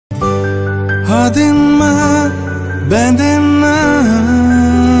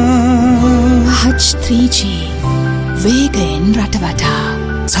Hutch 3G Vegan Ratavata.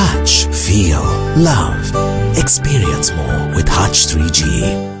 Touch, feel, love. Experience more with Hutch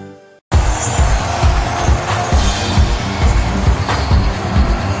 3G.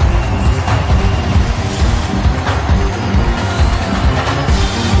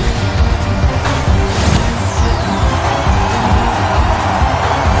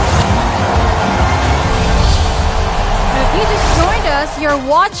 You're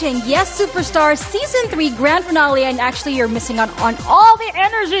watching Yes Superstar Season 3 Grand Finale, and actually you're missing out on all the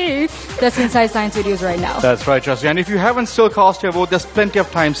energy that's inside Science Studios right now. That's right, Chelsea. And if you haven't still cast your vote, there's plenty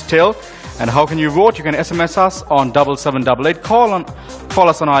of time still. And how can you vote? You can SMS us on 7788. Call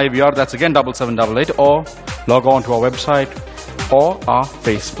us on IVR, that's again 7788, or log on to our website or our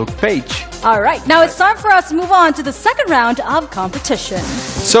Facebook page. All right, now it's time for us to move on to the second round of competition.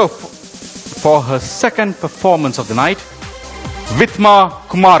 So, for her second performance of the night, Vidma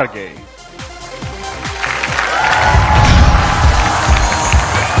Kumarage.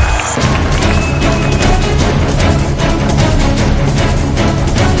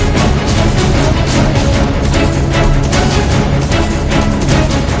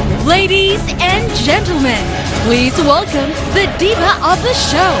 Ladies and gentlemen, please welcome the diva of the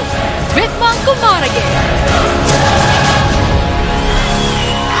show, Vidma Kumarage.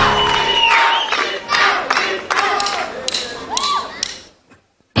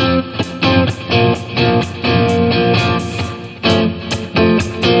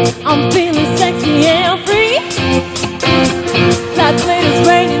 I'm feeling sexy and free. That glitters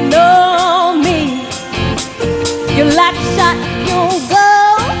raining on me. You're like a shot, you'll go.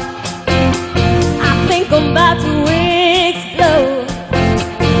 I think I'm about to explode.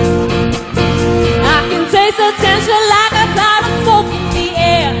 I can taste the tension like a cloud of smoke in the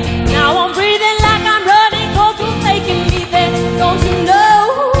air. Now I'm breathing like I'm running, cold to making me there. Don't you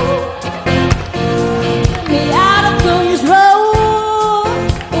know? Get me out of control.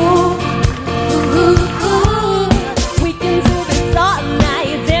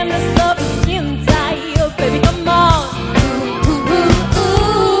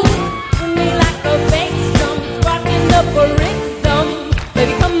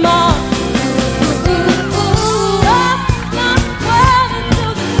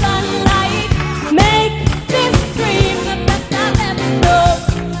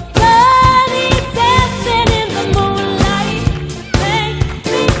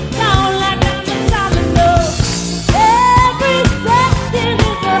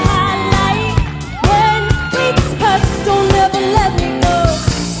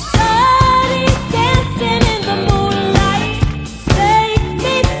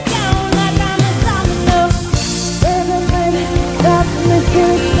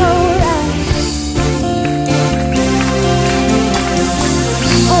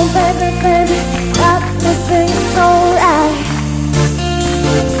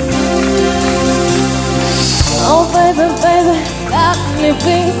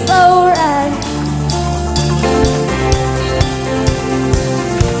 Everything's alright.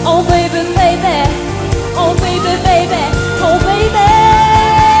 Oh baby, baby. Oh baby, baby. Oh baby.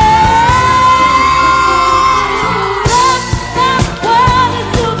 Let that world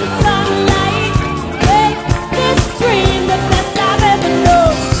into the sunlight. Make this dream the best I've ever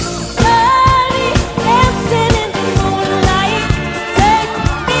known. Dirty dancing in the moonlight. Take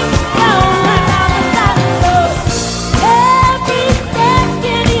me down like I'm a dinosaur. Every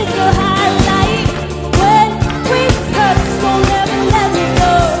second is a highlight. When we touch, we'll never let me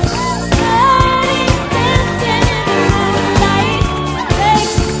go. Dirty dancing in the moonlight.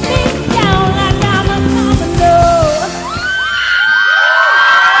 Take me down like I'm a domino.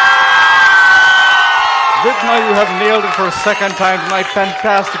 Vidma, you have nailed it for a second time tonight.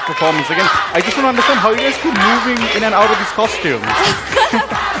 Fantastic performance again. I just want to understand how you guys keep moving in and out of these costumes.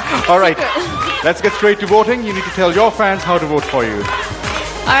 All right, let's get straight to voting. You need to tell your fans how to vote for you.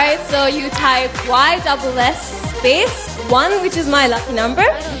 Alright, so you type YSS space 1, which is my lucky number,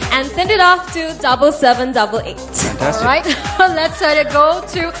 and send it off to 7788. Fantastic. All right, let's go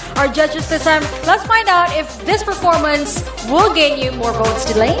to our judges this time. Let's find out if this performance will gain you more votes,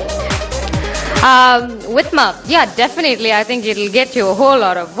 Delane. Vidma, yeah, definitely. I think it'll get you a whole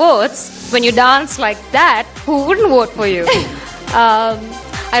lot of votes. When you dance like that, who wouldn't vote for you?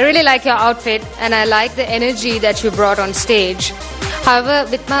 I really like your outfit, and I like the energy that you brought on stage. However,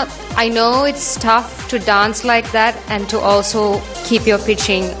 Vidma, I know it's tough to dance like that and to also keep your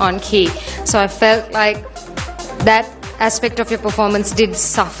pitching on key. So I felt like that aspect of your performance did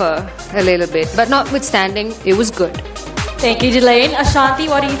suffer a little bit. But notwithstanding, it was good. Thank you, Delane. Ashanti,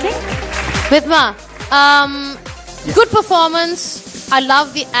 what do you think? Vidma, good performance. I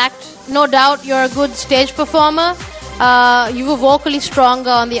love the act. No doubt you're a good stage performer. You were vocally stronger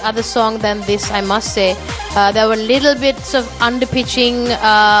on the other song than this, I must say. There were little bits of underpitching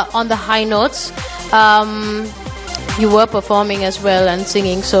on the high notes. You were performing as well and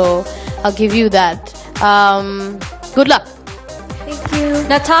singing, so I'll give you that. Good luck. Thank you.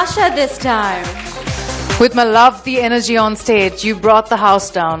 Natasha this time. Vidma, love the energy on stage. You brought the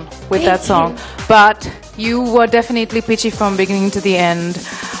house down with that song. But you were definitely pitchy from beginning to the end.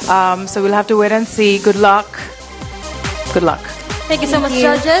 So we'll have to wait and see. Good luck. Good luck. Thank you so much,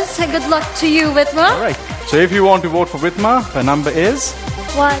 judges. And good luck to you, Vidma. All right. So if you want to vote for Vidma, her number is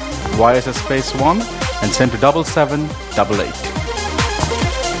 1. YSS space 1 and send to 7788.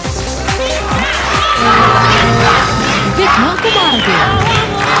 Vidma Kumaragan.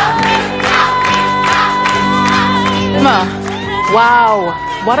 Vidma, wow.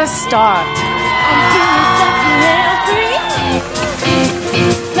 What a start.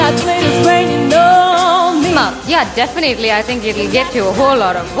 Yeah, definitely. I think it'll get you a whole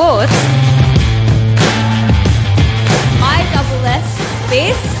lot of votes. ISS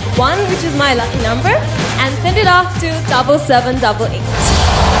space 1, which is my lucky number, and send it off to 7788.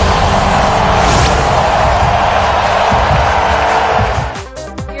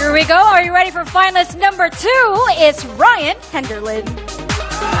 Here we go. Are you ready for finalist number 2? It's Ryan Henderland.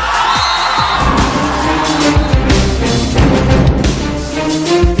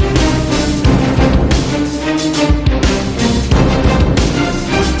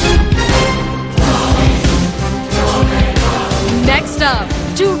 Next up,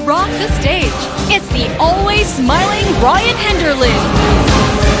 to rock the stage, it's the always smiling Ryan Henderland.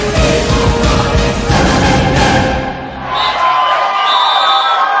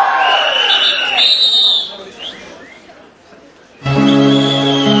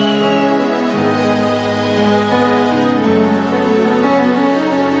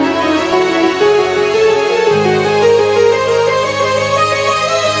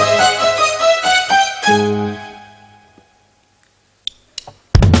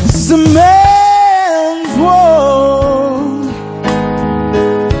 It's a man's world.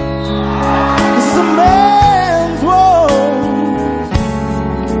 It's a man's world.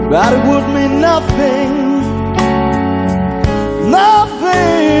 But it would mean nothing,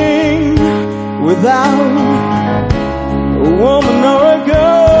 nothing without a woman or a girl.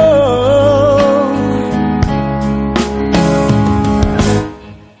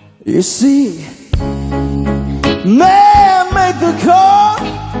 You see, man made the call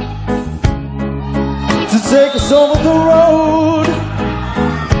to take us over the road.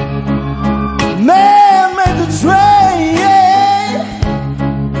 Man made the train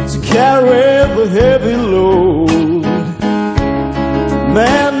to carry the heavy load.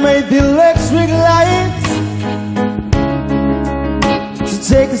 Man made the electric light to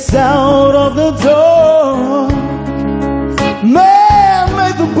take us out of the door. Man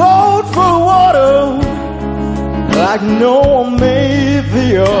made the boat full of water like Noah made the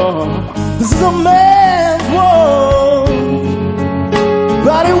ark. This is a man's world,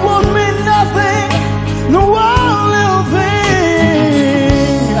 but it won't mean nothing, no one little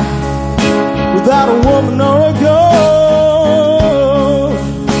thing, without a woman or a girl.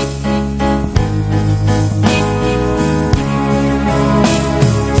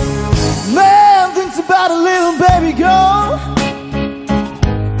 Man thinks about a little baby girl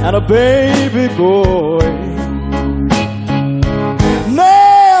and a baby boy.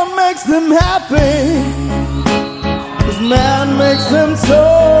 Makes them happy, 'cause man makes them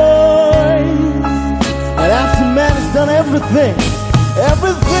toys. And after man has done everything,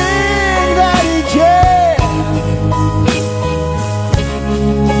 everything that he can,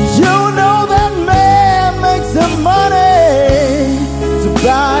 you know that man makes some money to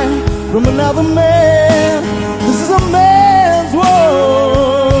buy from another man. This is a man's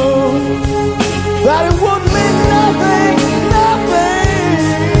world, but it wouldn't mean nothing,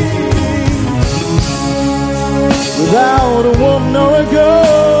 without a woman or a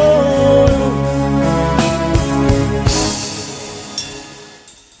girl.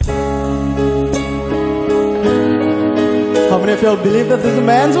 How many of y'all believe that this is a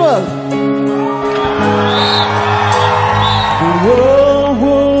man's world? The world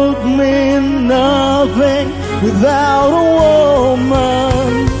would mean nothing without a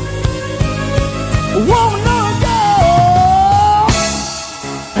woman. A woman or a girl.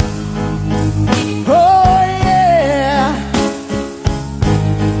 Oh,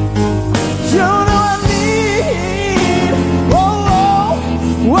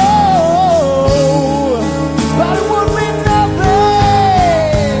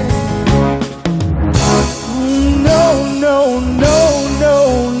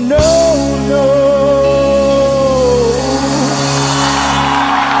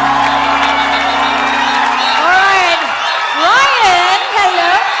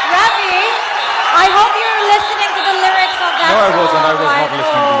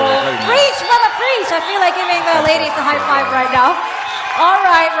 high five right now. All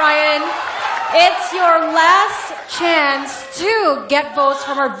right, Ryan. It's your last chance to get votes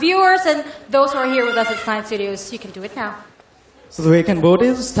from our viewers and those who are here with us at Science Studios. You can do it now. So the way you can vote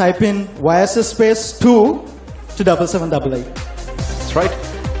is type in YSS space 2 to 7788. That's right.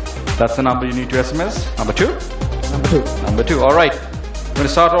 That's the number you need to SMS. Number 2? Number 2. Number 2. All right. I'm going to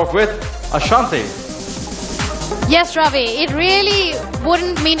start off with Ashanti. Yes, Ravi, it really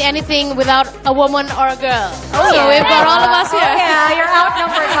wouldn't mean anything without a woman or a girl. Oh, so yeah. we've got all of us here. Oh, yeah, you're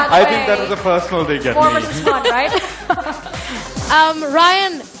outnumbered, by the I way. think that was a personal dig at 4 me. versus 1, right?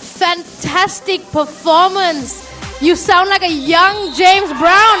 Ryan, fantastic performance. You sound like a young James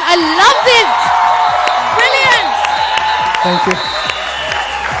Brown. I loved it. Brilliant. Thank you.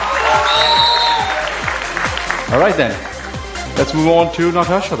 All right then. Let's move on to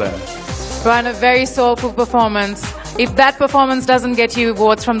Natasha then. Ryan, a very soulful performance. If that performance doesn't get you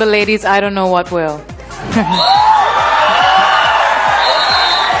votes from the ladies, I don't know what will.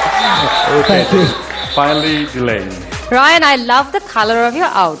 Thank you. Finally, Delane. Ryan, I love the color of your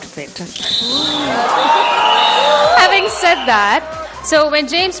outfit. Having said that, so when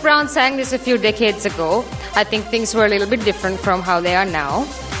James Brown sang this a few decades ago, I think things were a little bit different from how they are now.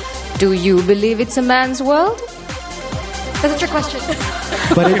 Do you believe it's a man's world? That's your question.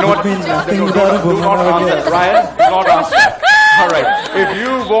 But it You know would what? mean nothing Do without a not woman or a answer. girl. Ryan, do not answer. All right. If you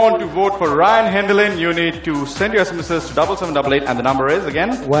want to vote for Ryan Hendelin, you need to send your SMSs to 7788, and the number is again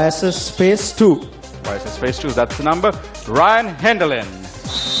YSS space 2. YSS space 2. That's the number. Ryan Hendelin.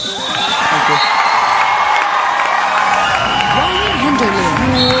 Thank you. Ryan Henderlin.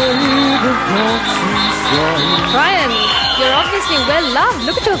 Ryan, you're obviously well loved.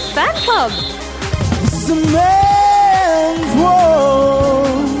 Look at your fan club. It's a man's world.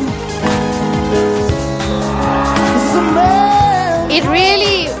 It's a man's It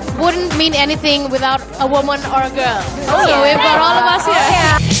really wouldn't mean anything without a woman or a girl. Oh, so yeah. we've got all of us here.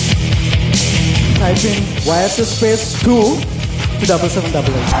 Type in YSS space 2 to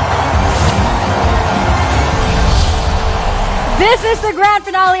 7788. This is the grand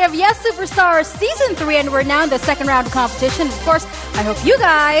finale of Yes Superstars Season 3, and we're now in the second round of competition. Of course, I hope you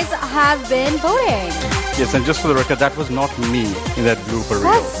guys have been voting. Yes, and just for the record, that was not me in that blooper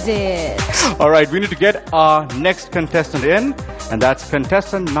reel. That's it. All right, we need to get our next contestant in, and that's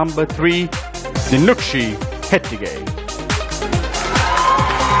contestant number 3, Dinukshi Hettige.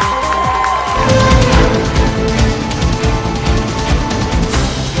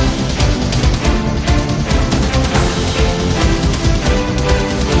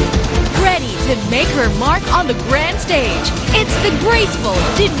 Ready to make her mark on the grand stage. It's the graceful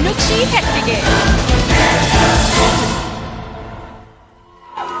Dinukshi Hettige.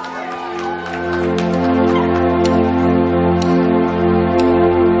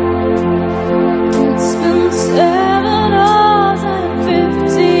 It's been 7 hours and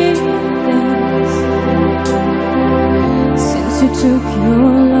 15 days since you took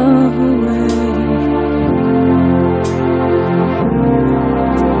your love away.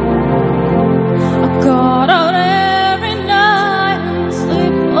 I got out every night and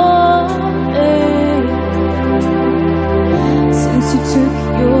sleep all day since you took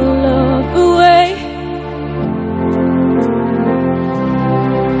your love away.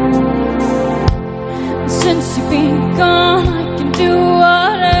 Since you've been gone, I can do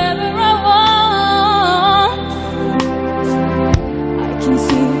whatever I want. I can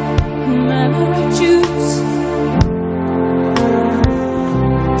see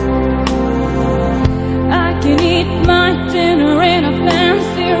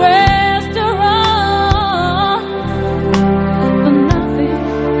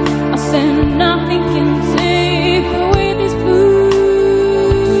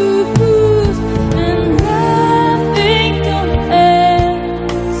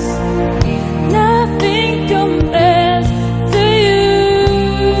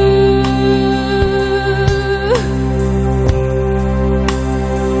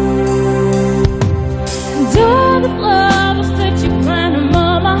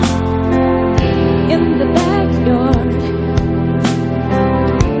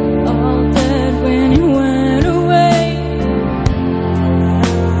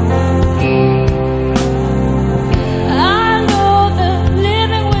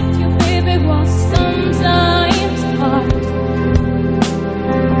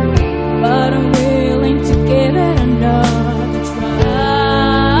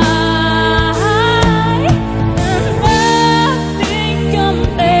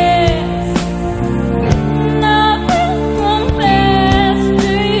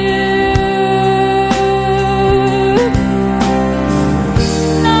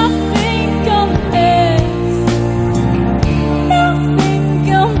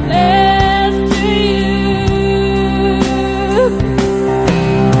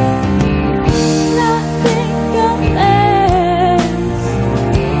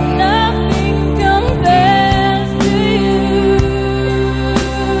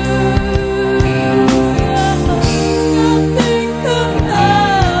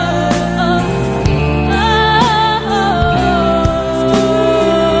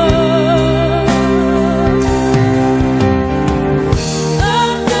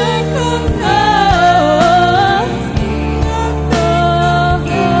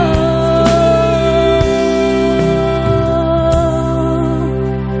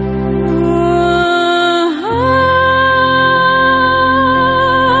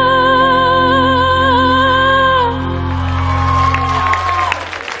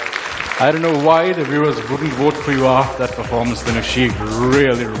I don't know why the viewers wouldn't vote for you after that performance, Dinakshi.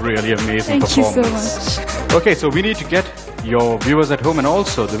 Really, really amazing performance. Thank you so much. Okay, so we need to get your viewers at home and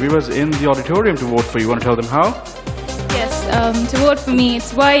also the viewers in the auditorium to vote for you. You want to tell them how? Yes, to vote for me,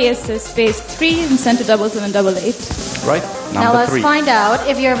 it's YSS space 3 and send to 7788. Right, Now number let's 3. find out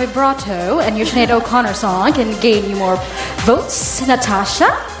if your vibrato and your Sinead O'Connor song can gain you more votes. Natasha?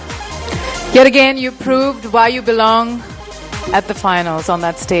 Yet again, you proved why you belong at the finals on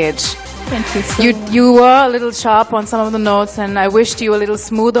that stage. Thank you so much. You were a little sharp on some of the notes, and I wished you were a little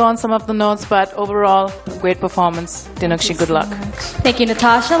smoother on some of the notes, but overall, great performance. Dinakshi, good luck. Thank you,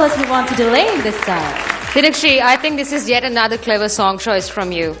 Natasha. Let's move on to Delane this time. Dinakshi, I think this is yet another clever song choice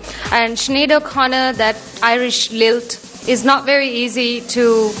from you. And Sinead O'Connor, that Irish lilt, is not very easy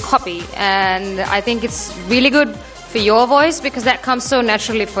to copy. And I think it's really good for your voice because that comes so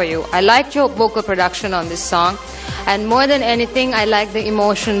naturally for you. I liked your vocal production on this song. And more than anything, I like the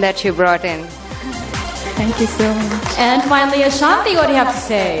emotion that you brought in. Thank you so much. And finally, Ashanti, what do you have to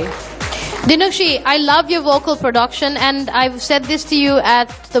say? Dinakshi, I love your vocal production, and I've said this to you at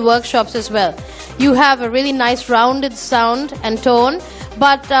the workshops as well. You have a really nice rounded sound and tone,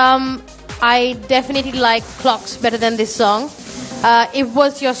 but I definitely like Clocks better than this song. It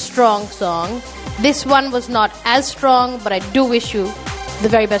was your strong song. This one was not as strong, but I do wish you the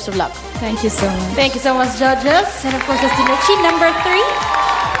very best of luck. Thank you so much. Thank you so much, judges. And of course, it's Dinakshi, number 3.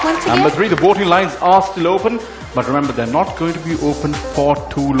 Once again. Number 3, the voting lines are still open, but remember they're not going to be open for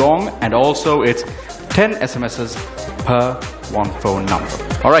too long, and also it's 10 SMSs per one phone number.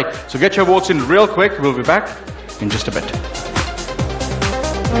 All right, so get your votes in real quick. We'll be back in just a bit.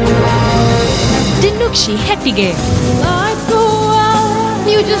 Dinakshi Hettige.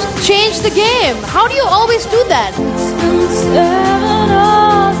 You just changed the game. How do you always do that?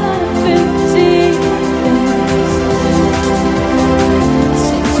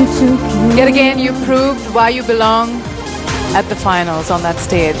 Yet again, you proved why you belong at the finals on that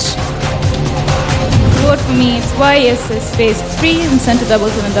stage. Vote for me, it's YSS space 3 and send to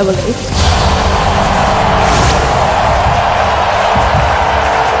 7788.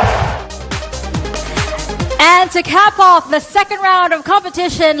 And to cap off the second round of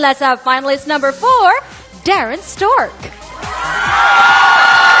competition, let's have finalist number 4, Darren Stork.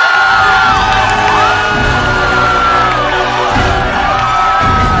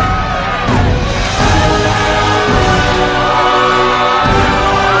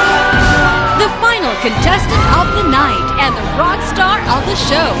 The final contestant of the night and the rock star of the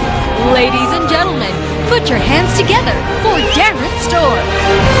show. Ladies and gentlemen, put your hands together for Darren Stork.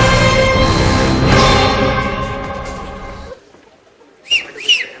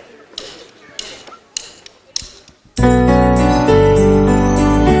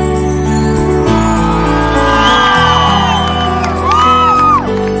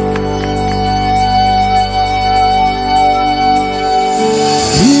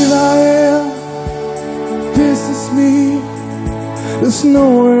 There's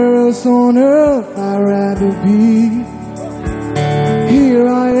nowhere else on earth I'd rather be. Here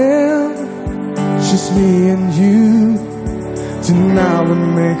I am, just me and you. Tonight we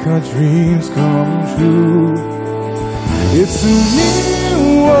make our dreams come true. It's a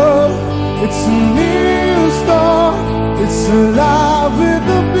new world, it's a new start. It's alive with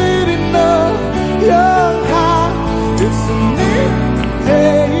the beating of your heart. It's a new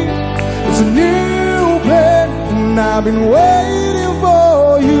day, it's a new place, and I've been waiting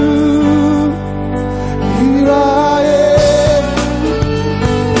for you. Here I am.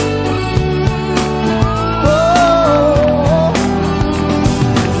 Oh,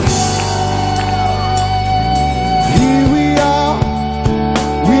 here we are,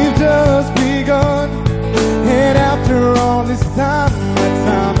 we've just begun, and after all this time, the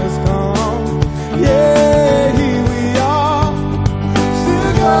time has come. Yeah, here we are,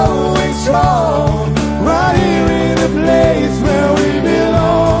 still going strong, right here in the place where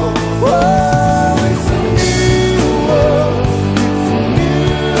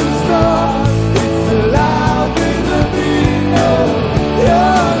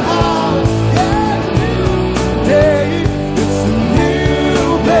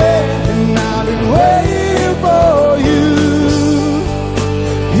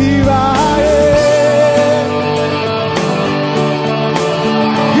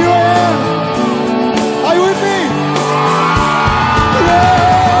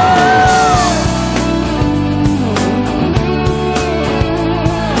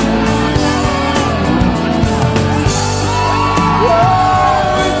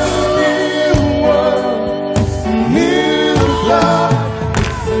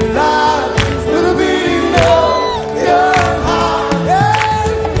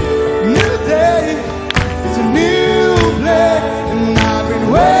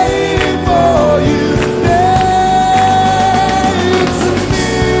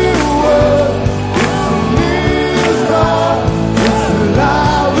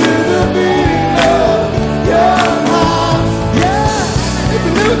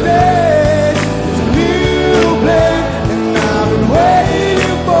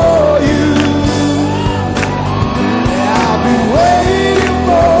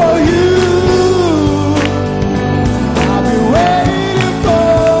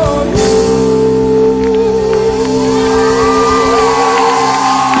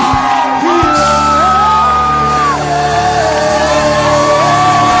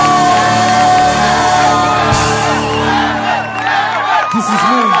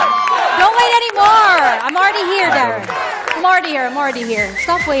already here.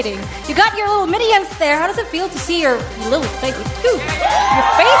 Stop waiting. You got your little minions there. How does it feel to see your little face? Your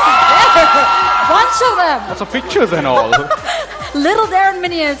face is there. A bunch of them. Lots of pictures and all. Little Darren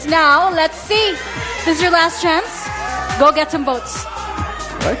minions. Now, let's see. This is your last chance. Go get some votes.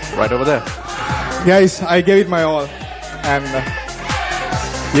 Right over there. Guys, I gave it my all. And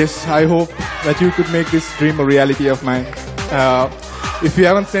yes, I hope that you could make this dream a reality of mine. If you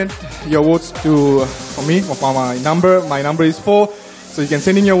haven't sent your votes to for me, my number is 4. So you can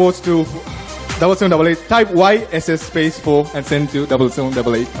send in your votes to 7788. Type YSS space 4 and send to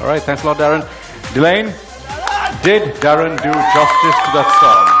 7788. All right, thanks a lot, Darren. Delane, did Darren do justice to that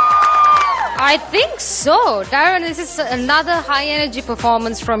song? I think so. Darren, this is another high energy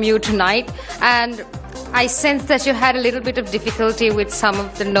performance from you tonight. And I sense that you had a little bit of difficulty with some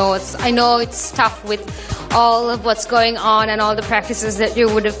of the notes. I know it's tough with all of what's going on and all the practices that you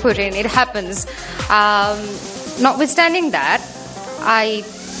would have put in. It happens. Notwithstanding that,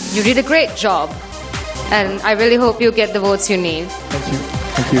 you did a great job. And I really hope you get the votes you need.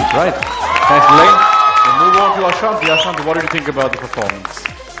 Thank you. Right. Thanks, Delane. We'll move on to Ashanti. Ashanti, what did you think about the performance?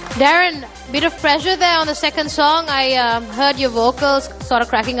 Darren, bit of pressure there on the second song. I heard your vocals sort of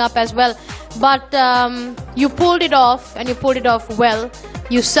cracking up as well. But you pulled it off, and you pulled it off well.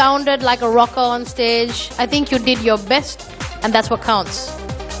 You sounded like a rocker on stage. I think you did your best, and that's what counts.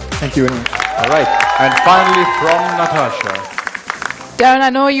 Thank you very much. All right. And finally, from Natasha. Darren, I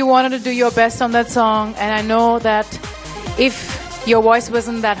know you wanted to do your best on that song, and I know that if your voice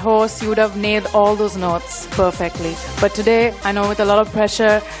wasn't that hoarse, you would have nailed all those notes perfectly. But today, I know with a lot of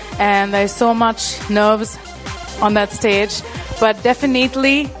pressure, and there's so much nerves on that stage, but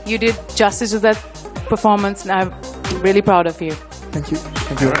definitely you did justice to that performance, and I'm really proud of you. Thank you.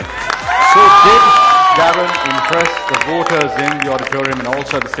 Thank you. Right. So did Darren impress the voters in the auditorium and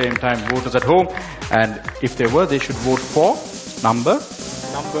also at the same time voters at home? And if they were, they should vote for number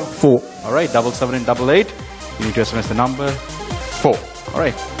 4. All right, 7788. You need to SMS the number 4. All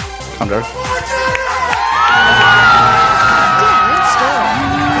right, come there.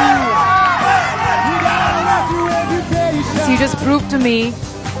 So you just proved to me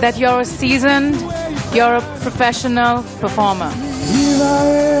that you're a seasoned, you're a professional performer. Here I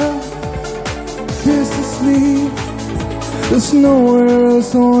am, this is me. There's nowhere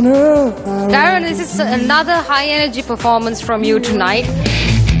else on earth. Darren, this is another high energy performance from you tonight.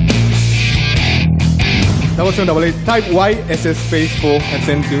 7788. Type YSS space 4 and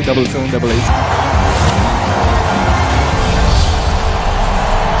send to 7788.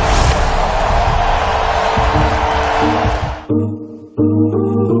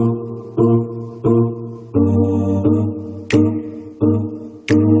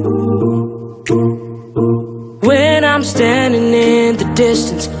 When I'm standing in the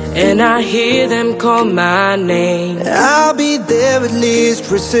distance and I hear them call my name, I'll be there with least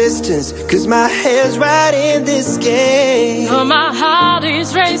resistance, 'cause my head's right in this game. oh, my heart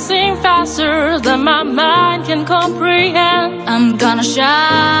is racing faster than my mind can comprehend. I'm gonna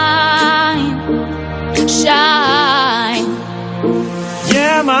shine, shine.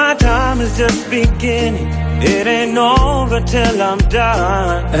 Yeah, my time is just beginning. It ain't over till I'm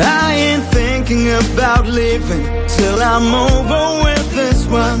done. I ain't thinking about leaving till I'm over with this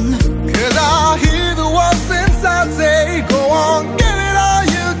one. 'Cause I hear the voice inside say, go on, give it all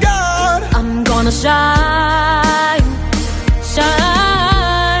you got. I'm gonna shine,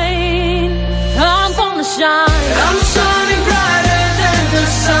 shine. I'm gonna shine. I'm shining brighter than the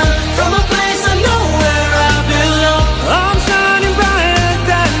sun, from a place I know where I belong. I'm shining brighter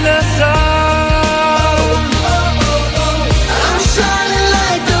than the sun. I'm shining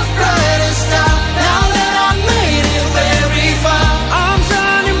like the brightest star, now that I've made it very far. I'm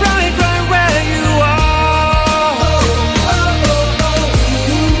shining bright right where you are.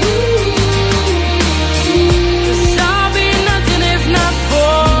 'Cause I'll be nothing if not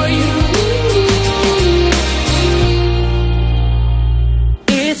for you.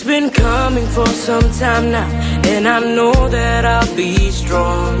 It's been coming for some time now, and I know that I'll be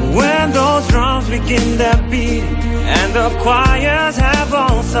strong. When those drums begin their beating and the choirs have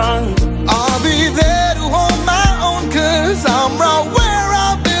all sung, I'll be there to hold my own, 'cause I'm right where I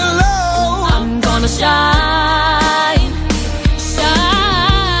belong. I'm gonna shine, shine.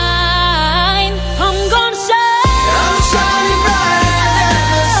 I'm gonna shine. I'm shining brighter than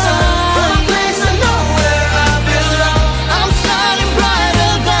the sun, from a place I know where I belong. I'm shining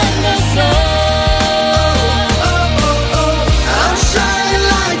brighter than the sun. I'm shining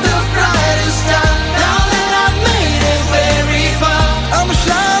like the brightest star, now that I've made it very far. I'm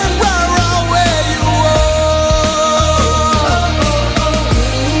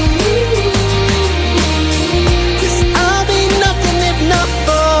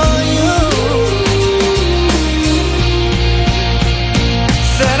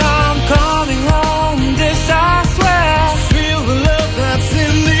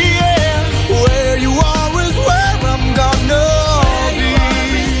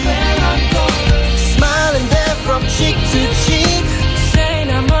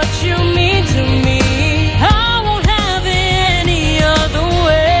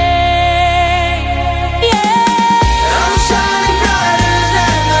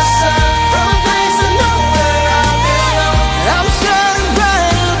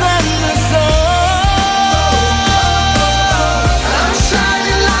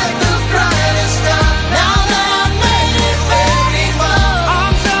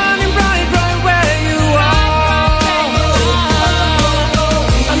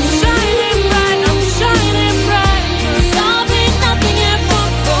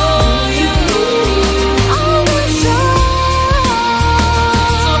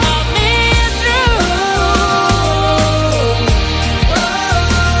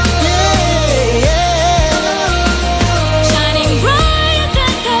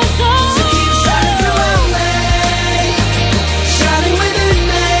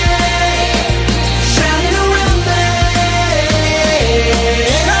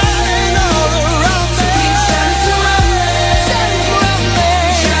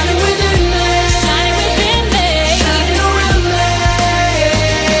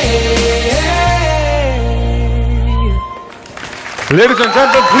Ladies and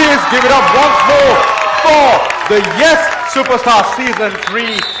gentlemen, please give it up once more for the Yes Superstar Season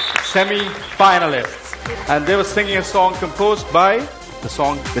 3 semi-finalists. And they were singing a song composed by the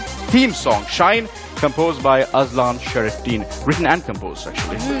theme song, Shine, composed by Aslan Sharifuddin. Written and composed,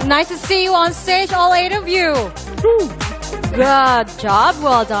 actually. Nice to see you on stage, all 8 of you. Good job.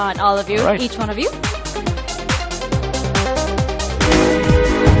 Well done, all of you. All right. Each one of you.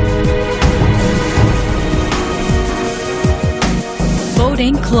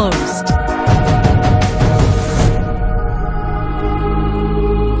 Voting closed.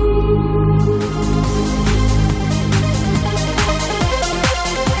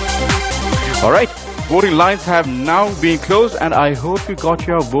 All right, voting lines have now been closed, and I hope you got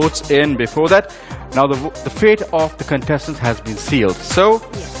your votes in before that. Now the fate of the contestants has been sealed. So,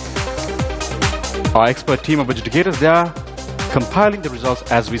 our expert team of educators, they are compiling the results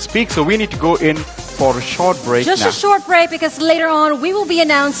as we speak. So we need to go in for a short break Just now. a short break, because later on we will be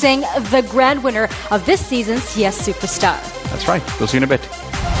announcing the grand winner of this season's Yes Superstar. That's right. We'll see you in a bit.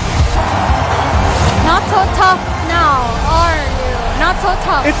 Not so tough now, are you? Not so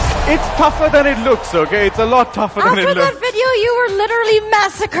tough. It's tougher than it looks, okay? It's a lot tougher than it After looks. that video, you were literally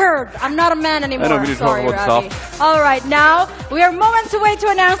massacred. I'm not a man anymore. I know, we need to talk Sorry, about Ravi. stuff. All right, now we are moments away to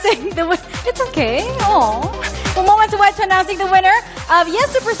announcing the winner. It's okay. Aww. We're moments away to announcing the winner of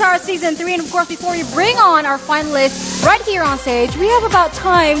Yes Superstar Season 3. And of course, before we bring on our finalists right here on stage, we have about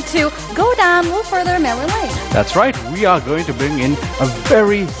time to go down a little further memory lane. That's right. We are going to bring in a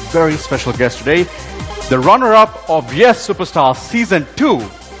very, very special guest today. The runner-up of Yes Superstar Season 2.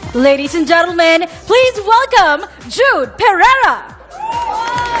 Ladies and gentlemen, please welcome Jude Pereira.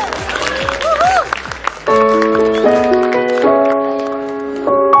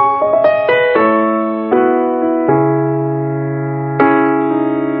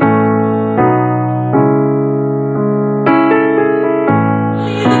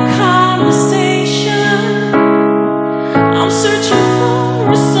 I'm searching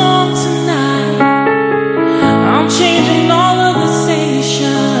for a song tonight. I'm changing all of the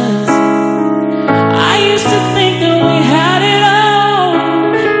stations. I used to think that we had it all.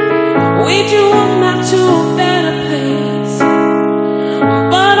 We drew a map to a better place.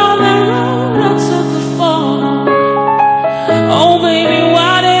 But on that road I took a fall. Oh baby,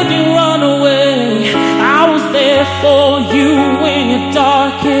 why did you run away? I was there for you in your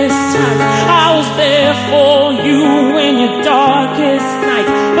darkest times. I was there for you in your darkest nights.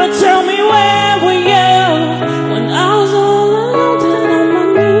 But tell me, where were you when I was all alone down on my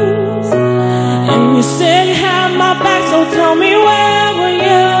knees? And you said you had my back, so tell me, where were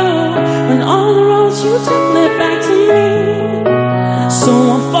you when all the roads you took led back to me? So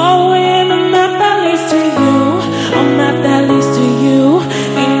I'm following the map that leads to you, a map that leads to you.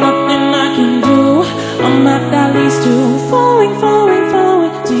 Ain't nothing I can do, a map that leads to falling, falling,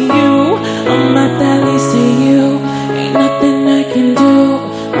 falling to you, a map that leads to you. Ain't nothing I can do,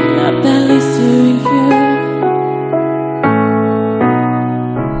 a map that leads to you.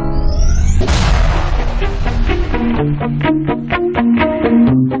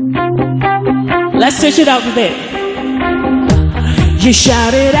 Let's switch it up a bit. You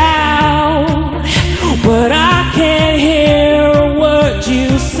shout it out, but I can't hear a word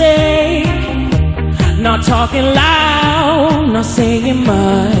you say. Not talking loud, not saying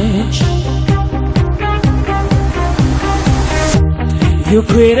much. You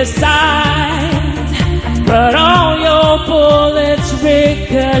criticize, but all your bullets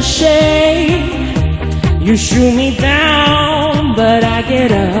ricochet. You shoot me down, but I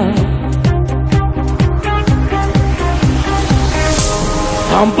get up.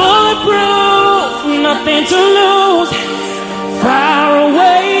 I'm bulletproof, nothing to lose. Far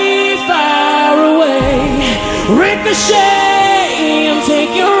away, far away. Ricochet and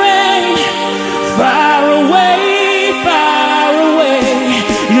take your aim. Far away, far away.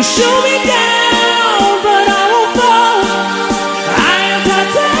 You shoot me down, but I won't fall. I am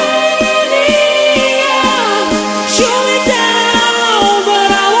titanium. Shoot me down, but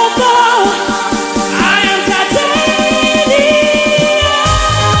I won't fall. I am titanium.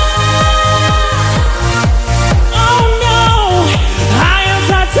 Oh no, I am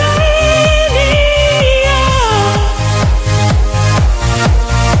titanium.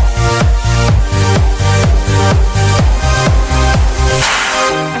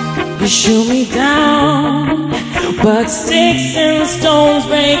 You shoot me down, but sticks and stones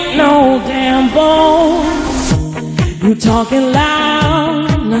break no damn bones. You talking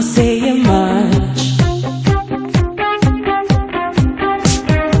loud, not saying much.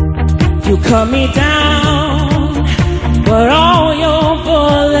 You cut me down, but all your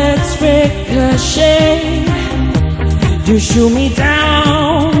bullets ricochet. You shoot me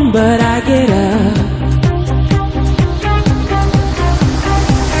down, but I get up.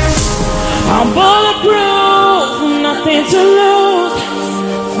 I'm bulletproof, nothing to lose.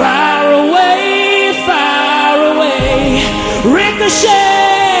 Far away, far away.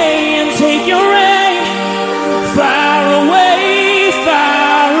 Ricochet and take your aim. Far away,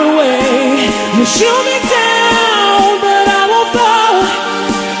 far away. You shoot me down, but I won't fall.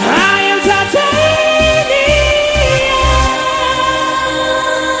 I am titanium.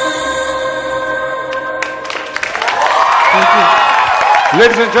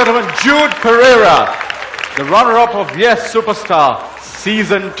 Ladies and gentlemen, Jude Pereira, the runner-up of Yes Superstar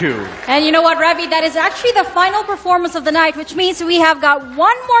Season 2. And you know what, Ravi? That is actually the final performance of the night, which means we have got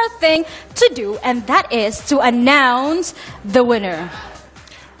one more thing to do, and that is to announce the winner.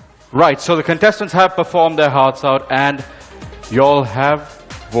 Right, so the contestants have performed their hearts out and you all have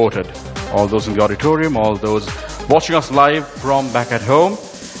voted. All those in the auditorium, all those watching us live from back at home.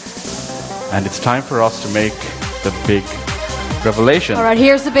 And it's time for us to make the big revelation. All right,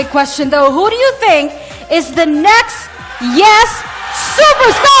 here's the big question, though. Who do you think is the next Yes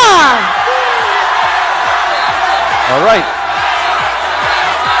Superstar? All right.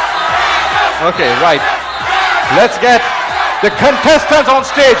 Okay, right. Let's get the contestants on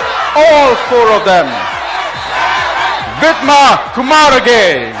stage, all four of them. Vidma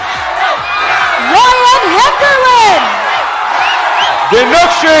Kumarage, Ryan Heckerwin,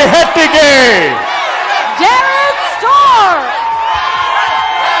 Dinukshi Hettige, Darren Starr,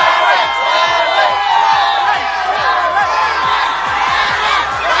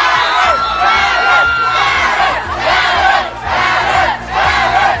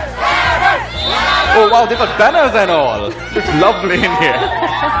 oh wow, they've got banners and all. It's lovely in here.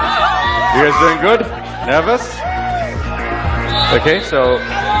 You guys doing good? Nervous? Okay, so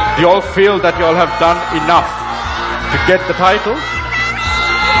do you all feel that you all have done enough to get the title?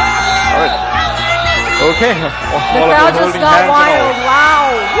 All right. Okay. The crowd just got wild. Wow.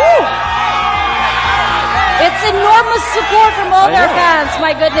 Woo. It's enormous support from all their fans.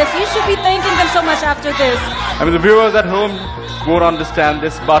 My goodness, you should be thanking them so much after this. I mean, the viewers at home won't understand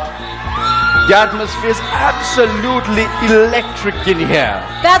this, but the atmosphere is absolutely electric in here.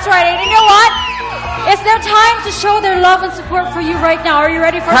 That's right. And you know what? It's their time to show their love and support for you right now. Are you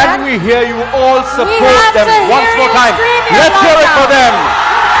ready for that? Can we hear you all support have them to once hear more you time? scream your Let's hear lungs it for out. them.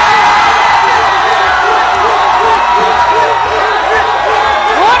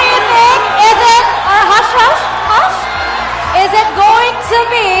 Who do you think? Is it, hush, hush, hush? Is it going to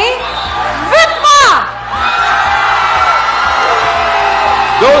be Vidma?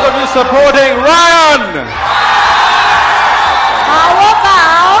 Those of you supporting Ryan. How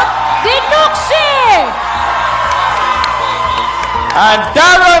about Dinukshi? And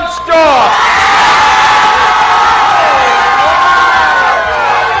Darren Starr.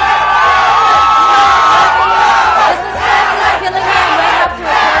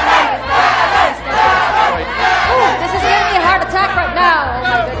 This is giving me a heart attack right now.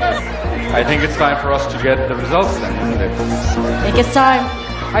 Oh my goodness. I think it's time for us to get the results then, isn't it? I think it's time.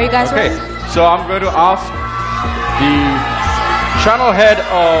 Are you guys Okay, ready? so I'm going to ask the channel head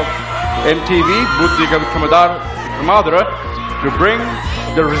of MTV, Buddhika Kamadara, to bring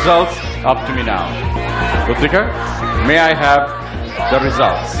the results up to me now. Buddhika, may I have the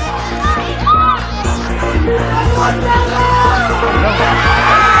results?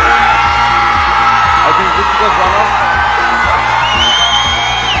 I think Buddhika's runner.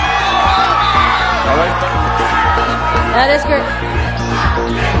 All right. That is good.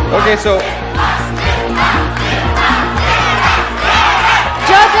 Okay, so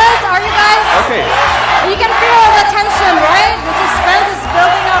Judges, are you guys? okay. You can feel the tension, right? The suspense is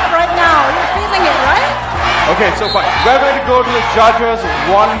building up right now. You're feeling it, right? Okay, so fine. We're going to go to the judges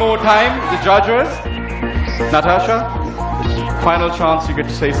one more time. The judges, Natasha, final chance you get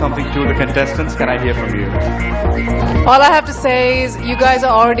to say something to the contestants. Can I hear from you? All I have to say is you guys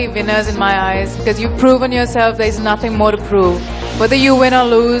are already winners in my eyes because you've proven yourself. There's nothing more to prove. Whether you win or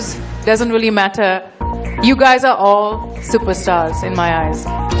lose doesn't really matter. You guys are all superstars in my eyes.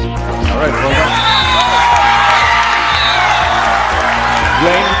 All right, well done.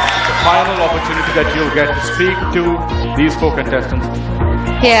 Blaine, the final opportunity that you'll get to speak to these four contestants.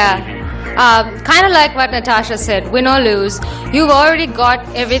 Yeah. Kind of like what Natasha said, win or lose, you've already got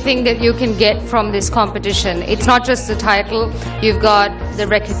everything that you can get from this competition. It's not just the title, you've got the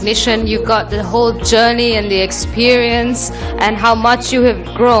recognition, you've got the whole journey and the experience and how much you have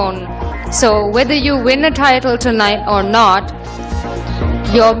grown. So whether you win a title tonight or not,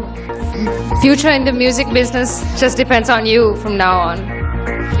 your future in the music business just depends on you from now on.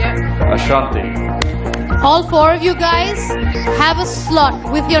 Ashanti. all four of you guys have a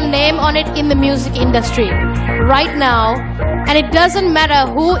slot with your name on it in the music industry right now. And it doesn't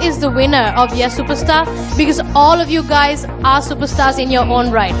matter who is the winner of Yes Superstar, because all of you guys are superstars in your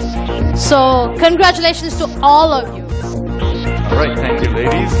own right. So congratulations to all of you. All right, thank you,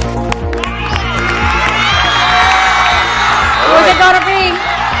 ladies. Who's it gonna be?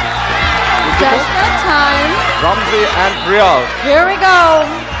 Just that time. Ramzi and Priyal. Here we go.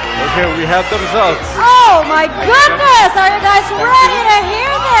 Okay, we have the results. Oh my goodness! Are you guys ready to hear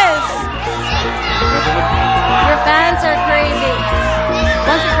this? Your fans are crazy.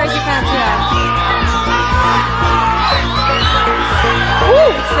 Bunch of crazy fans, yeah.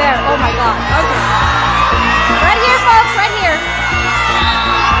 Ooh, it's there. Oh my god. Okay. Right here, folks. Right here.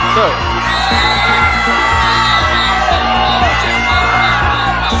 So.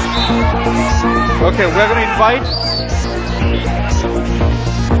 Okay, we're going to invite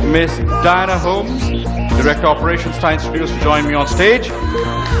Miss Diana Holmes, Director Operations Time Studios, to join me on stage.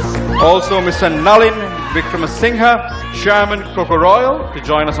 Also, Mr. Nalin Vikramasinghe, Chairman Coco Royal, to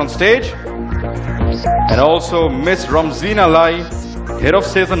join us on stage. And also Miss Ramzina Lai, Head of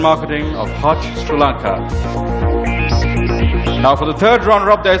Sales and Marketing of Hutch, Sri Lanka. Now for the third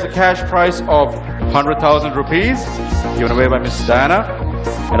runner-up, there is a cash prize of 100,000 rupees, given away by Miss Diana.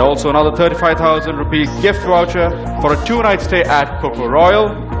 And also another 35,000 rupee gift voucher for a 2-night stay at Coco Royal.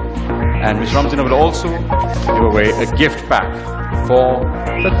 And Ms. Ramzina will also give away a gift pack for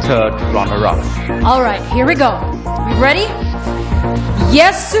the third runner-up. All right, here we go. We ready?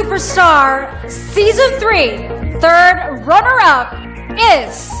 Yes Superstar Season 3, third runner-up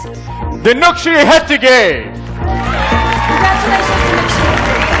is... The Nukshi Hettige! Congratulations to Nukshi.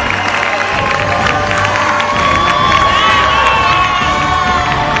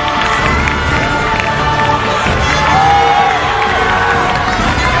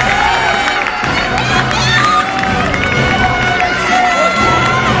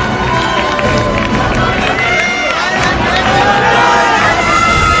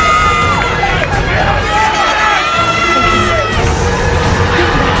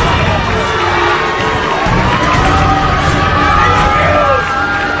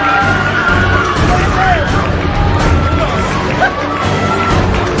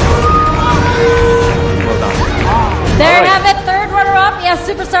 There you have it, third runner-up. Yes,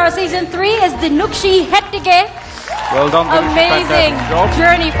 Superstar Season 3 is the Nukshi Hettige. Well done, amazing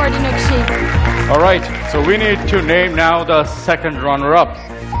journey for the Nukshi. All right, so we need to name now the second runner-up.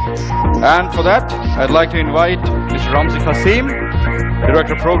 And for that, I'd like to invite Mr. Ramzi Kasim,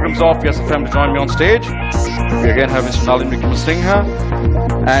 Director of Programs of Yes FM, to join me on stage. We again have Mr. Nalin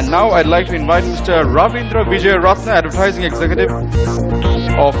Vikramasinghe. And now I'd like to invite Mr. Ravindra Vijay Ratna, Advertising Executive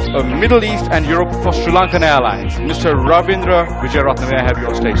of Middle East and Europe for Sri Lankan Airlines. Mr. Ravindra Vijay Ratna, may I have you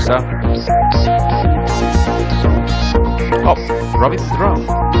on stage, sir? Oh, Ravindra.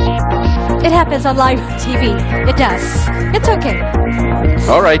 It happens on live TV. It does. It's okay.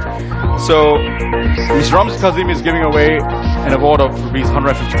 All right. So, Mr. Ramzi Kazim is giving away an award of rupees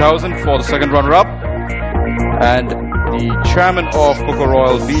 150,000 for the second runner-up. And the chairman of Coco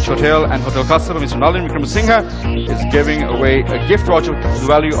Royal Beach Hotel and Hotel Kasaba, Mr. Nalin Vikramasinghe, is giving away a gift voucher to the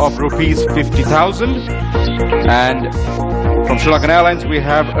value of rupees 50,000. And from Sri Lankan Airlines, we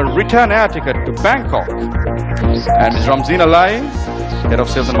have a return air ticket to Bangkok. And Ms. Ramzina Lai, Head of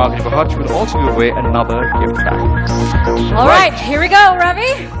Sales and Marketing for Hutch, will also give away another gift pack. All right, here we go,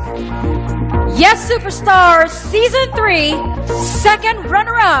 Ravi. Yes Superstar Season 3, second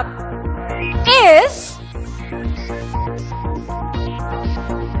runner-up is...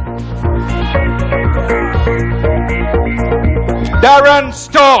 Darren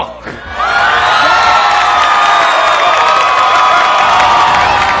Stock.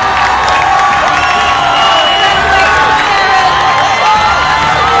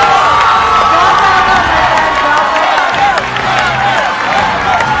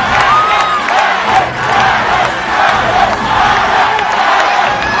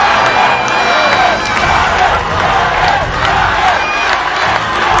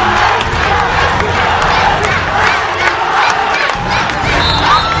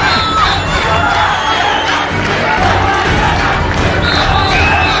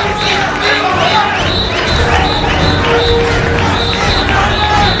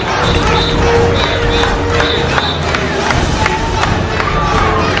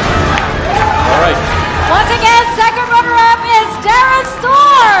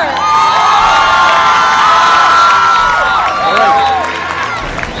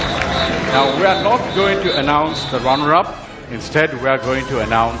 Going to announce the runner-up. Instead, we are going to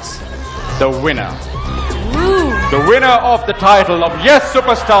announce the winner. Ooh. the winner of the title of Yes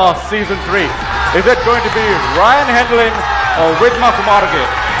Superstar Season 3. Is it going to be Ryan Hendling or Vidma Kumarage?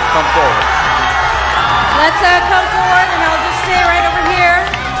 Come forward. Let's come forward, and I'll just stay right over here.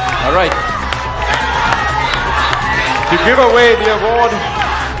 All right. To give away the award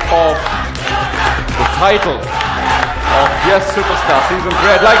of the title of Yes Superstar Season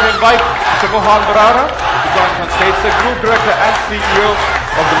 3, I'd like to invite Mr. Mohan Barara to join us on stage, the Group Director and CEO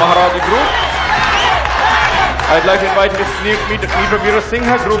of the Maharaja Group. I'd like to invite Ms. Neeta Veera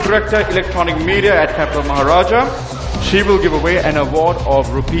Singha, Group Director, Electronic Media at Capital Maharaja. She will give away an award of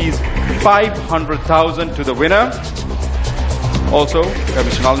rupees 500,000 to the winner. Also,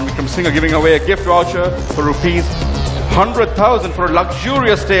 Mr. Nalan Vikram Singh are giving away a gift voucher for rupees 100,000 for a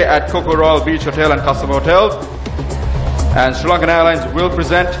luxurious stay at Coco Royal Beach Hotel and Custom Hotels. And Sri Lankan Airlines will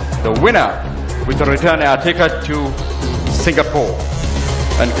present the winner with a return air ticket to Singapore.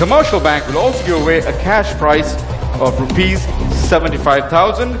 And Commercial Bank will also give away a cash prize of rupees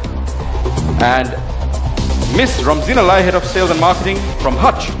 75,000. And Miss Ramzina Lai, Head of Sales and Marketing from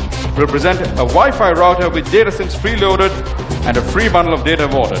Hutch, will present a Wi-Fi router with data SIMs preloaded and a free bundle of data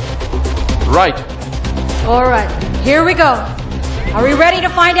awarded. Right. All right, here we go. Are we ready to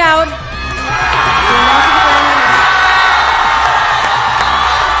find out?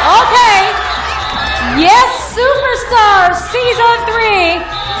 Okay. Yes Superstar Season 3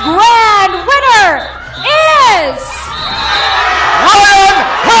 grand winner is Ryan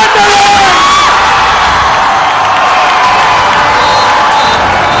Hendling!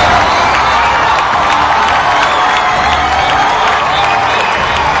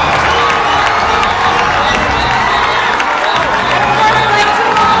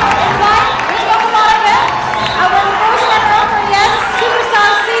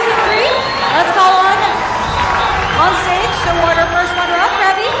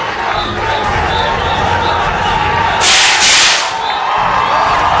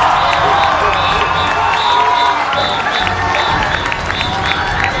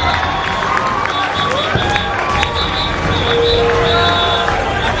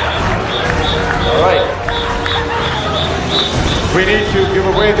 We need to give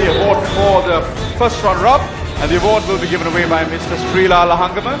away the award for the first runner-up, and the award will be given away by Mr. Srilal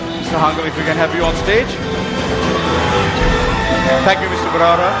Hangama. Mr. Hangama, if we can have you on stage. Thank you, Mr.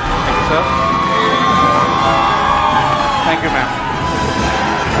 Barara. Thank you, sir. Thank you, ma'am.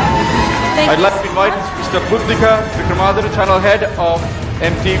 I'd like to invite Mr. Buddhika Vikramaditya, channel head of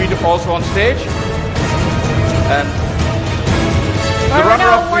MTV, to also on stage. And the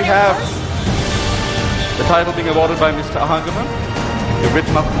runner-up we have the title being awarded by Mr. Ahangama, the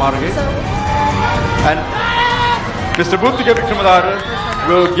Vidma Kumarage. And Mr. Buddhika Vikramaditya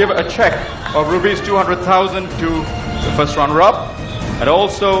will give a check of rupees 200,000 to the first runner-up. And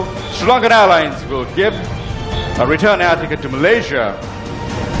also, Sri Lankan Airlines will give a return air ticket to Malaysia.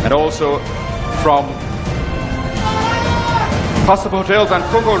 And also, from Custom Hotels and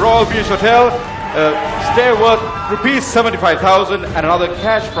Coco Royal Beach Hotel, stay worth rupees 75,000 and another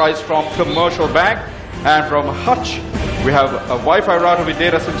cash prize from Commercial Bank. And from Hutch, we have a Wi-Fi router with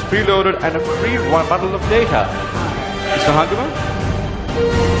data SIMs preloaded and a free bundle of data. Mr. Hangama?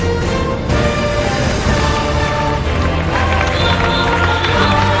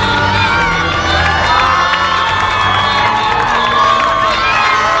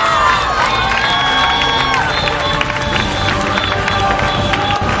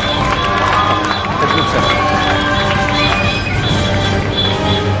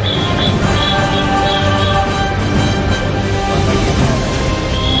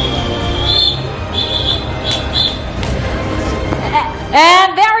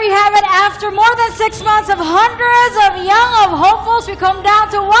 And there you have it. After more than 6 months of hundreds of hopefuls, we come down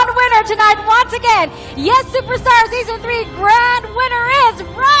to one winner tonight once again. Yes Superstar Season 3 grand winner is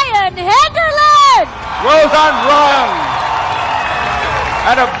Ryan Hendling! Well done, Ryan!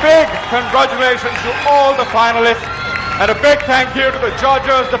 And a big congratulations to all the finalists. And a big thank you to the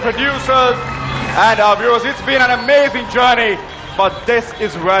judges, the producers, and our viewers. It's been an amazing journey, but this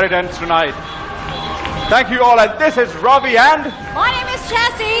is where it ends tonight. Thank you all, and this is Ravi and... My name is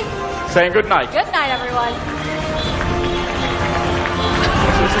Chassie. Saying good night. Good night, everyone.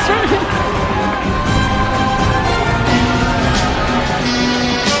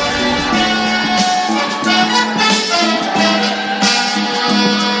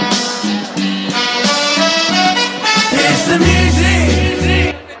 It's the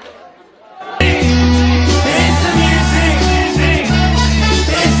music. It's the music.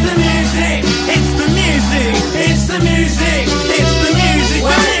 It's the music. It's the music. It's the music. It's the music.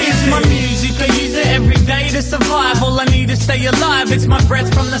 Well, it's my music. I use it every day to survive. All I need is stay alive. It's my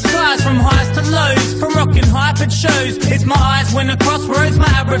breath from the skies, from highs to lows, from rocking hype at shows. It's my eyes when I crossroads,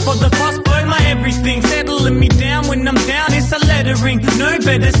 my arrow for the crossbow, my everything. Settling me down when I'm down, it's a lettering. No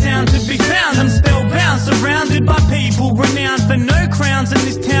better sound to be found. I'm spellbound, surrounded by people renowned for no crowns in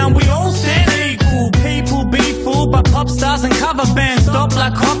this town. We all stand equal. People be fooled by pop stars and cover bands. Stop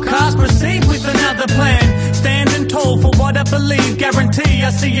like cop cars, proceed with another plan. Standing tall for what I believe, guarantee I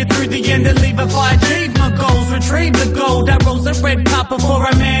see it through the end and leave if I achieve my goals. Retrieve the gold, I rolls a red carpet for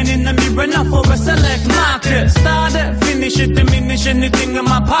a man in the mirror, not for a select market. Start it, finish it, diminish anything on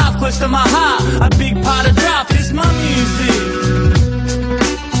my path, close to my heart. A big part of draft is my music.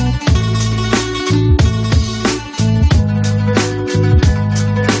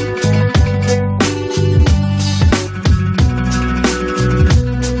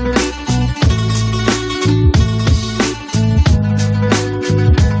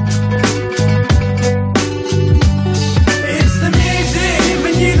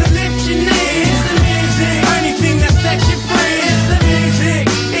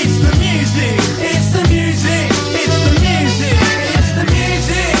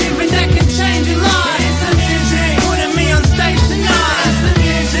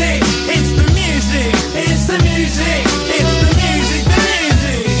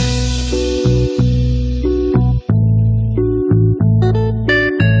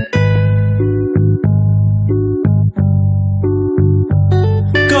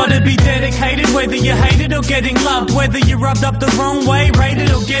 Be dedicated, whether you hate it or getting loved, whether you're rubbed up the wrong way, rated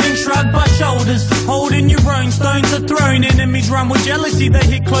or getting shrugged by shoulders, holding your own, stones are thrown, enemies run with jealousy, they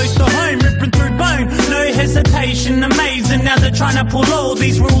hit close to home, ripping through bone, no hesitation, amazing, now they're trying to pull all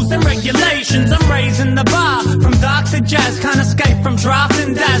these rules and regulations. I'm raising the bar, from dark to jazz, can't escape from draft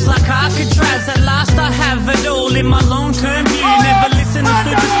and daz, like Alcatraz, at last I have it all in my long-term view, never listen to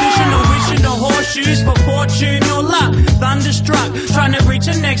superstition or wishing or horseshoes for fortune or luck, thunderstruck, trying to reach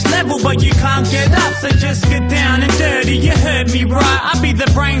a next level, but you can't get up, so just get down and dirty. You heard me right, I be the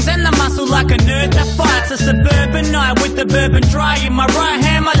brains and the muscle like a nerd that fights. A suburban night with the bourbon dry in my right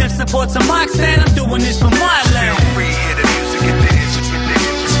hand, my left supports a mic stand. I'm doing this for my land.